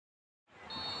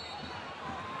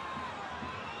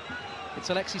It's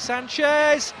Alexis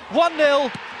Sanchez,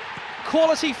 1-0.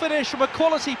 Quality finish from a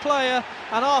quality player,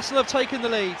 and Arsenal have taken the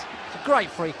lead. It's a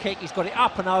great free kick, he's got it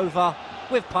up and over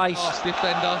with pace. Last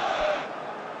defender.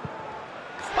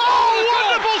 Oh,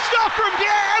 wonderful stuff from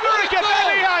Pierre-Emerick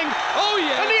Aubameyang! Oh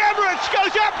yeah! And the Emirates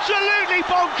goes absolutely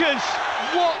bonkers!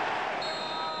 What?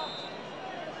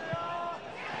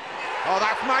 Oh,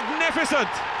 that's magnificent!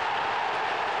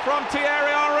 From Thierry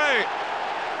Henry.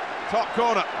 Top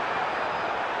corner.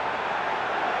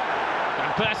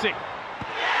 Van Persie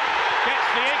gets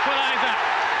the equaliser.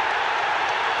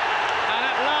 And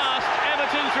at last,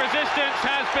 Everton's resistance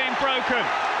has been broken.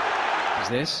 Is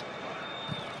this?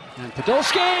 And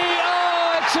Podolski,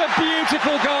 oh, it's a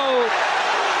beautiful goal.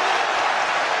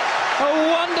 A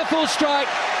wonderful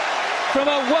strike from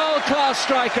a world-class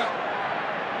striker.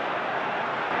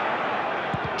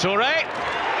 Touré.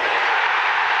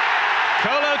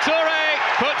 Kolo Touré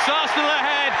puts Arsenal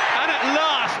ahead, and at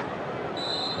last.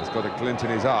 He's got a glint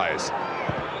in his eyes.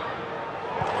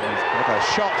 He's got a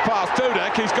shot past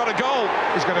Dudek, he's got a goal.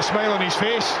 He's got a smile on his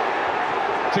face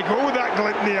to go with that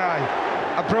glint in the eye.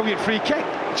 A brilliant free kick,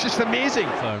 it's just amazing.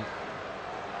 So,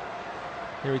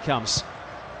 here he comes.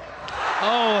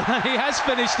 Oh, he has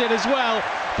finished it as well,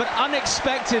 but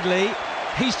unexpectedly,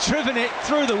 he's driven it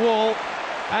through the wall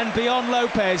and beyond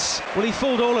Lopez. Well, he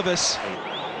fooled all of us.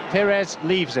 Perez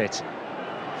leaves it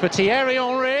for Thierry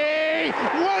Henry.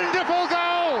 Wonderful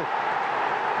goal!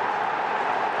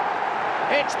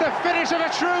 It's the finish of a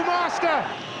true master.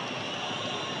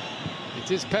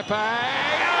 It is Pepe,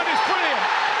 and it's brilliant!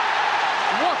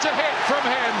 What a hit from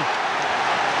him!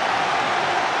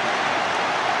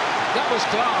 That was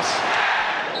class.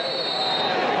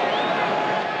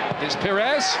 It's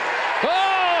Perez. Oh,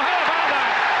 how about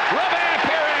that? Robert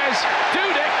Perez.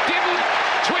 Dudek didn't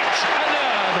twitch a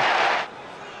nerve.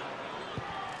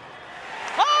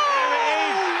 Oh,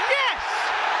 yes!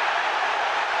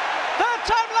 Third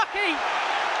time lucky.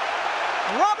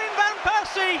 Robin van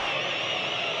Persie.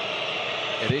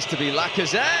 It is to be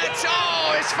Lacazette.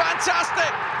 Oh, it's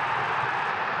fantastic!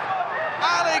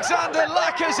 Alexander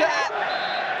Lacazette.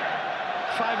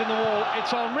 5 in the wall,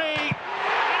 it's Henry. And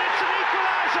it's an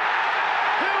equaliser.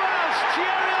 Who else?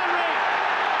 Thierry Henry.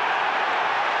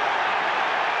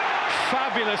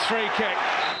 Fabulous free kick.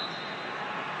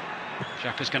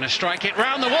 Xhaka's going to strike it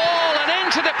round the wall and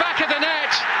into the back of the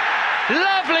net.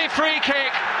 Lovely free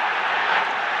kick.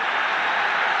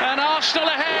 And Arsenal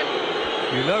ahead.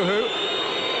 You know who?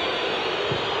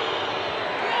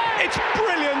 It's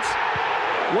brilliant!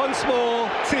 Once more,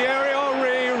 Thierry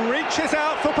Henry reaches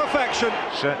out for perfection.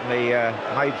 Certainly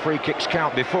made free kicks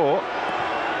count before.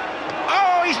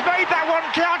 Oh, he's made that one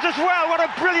count as well. What a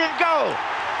brilliant goal.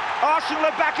 Arsenal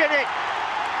are back in it.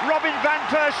 Robin van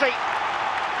Persie.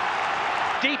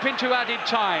 Deep into added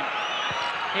time.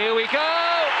 Here we go.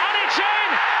 And it's in!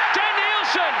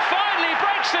 Danielson finally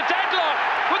breaks the deadlock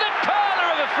with a perler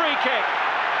of a free kick.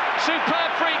 Superb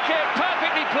free kick,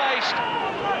 perfectly placed.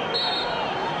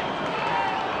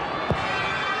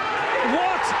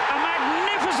 What a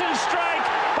magnificent strike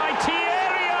by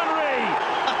Thierry Henry!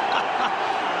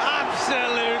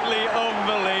 Absolutely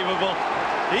unbelievable.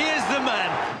 He is the man.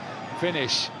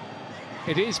 Finish.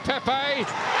 It is Pepe, and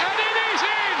it is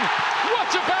in!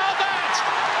 What about that?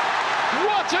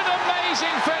 What an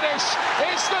amazing finish!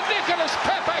 It's the Nicolas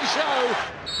Pepe show!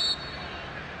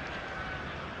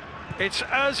 It's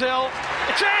Ozil.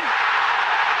 It's in!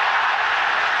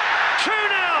 2-0!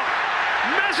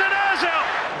 Mesut Ozil!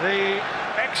 The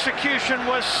execution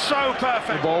was so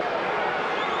perfect. Ball.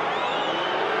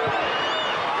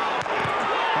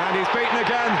 And he's beaten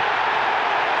again.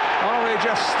 Henry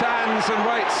just stands and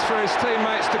waits for his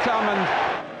teammates to come and...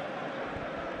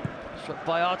 Struck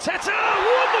by Arteta.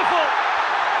 Wonderful!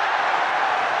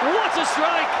 What a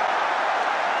strike!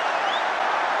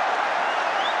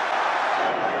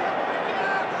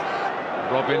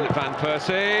 Robin van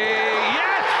Persie.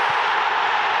 Yes!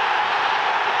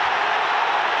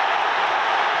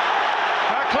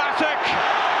 A classic.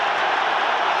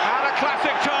 And a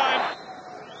classic time.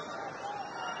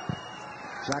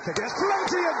 Xhaka gets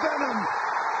plenty of venom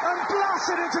and blasts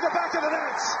it into the back of the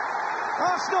net.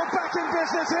 Arsenal back in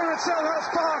business here at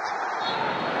Selhurst Park.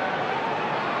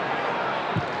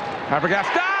 Fabregas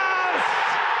does!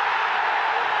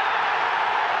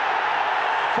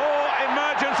 4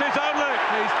 emergencies only.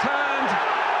 He's turned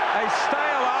a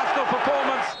stale Arsenal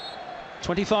performance.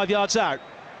 25 yards out.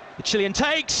 The Chilean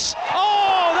takes.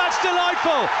 Oh, that's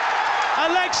delightful.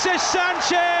 Alexis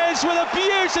Sanchez with a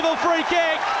beautiful free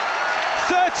kick.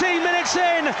 13 minutes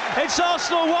in, it's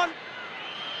Arsenal 1.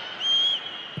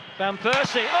 Van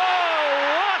Persie. Oh,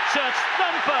 what a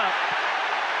thumper!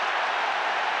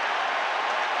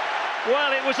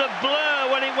 Well, it was a blur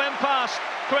when it went past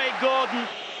Craig Gordon.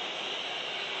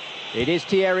 It is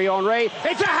Thierry Henry.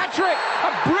 It's a hat-trick!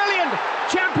 A brilliant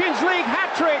Champions League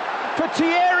hat-trick for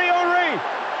Thierry Henry.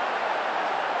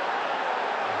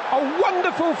 A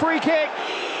wonderful free kick.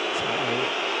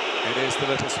 It is the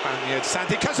little Spaniard,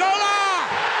 Santi Cazorla!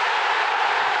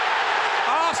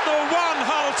 Arsenal 1,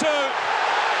 Hull 2.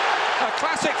 A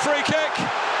classic free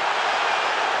kick.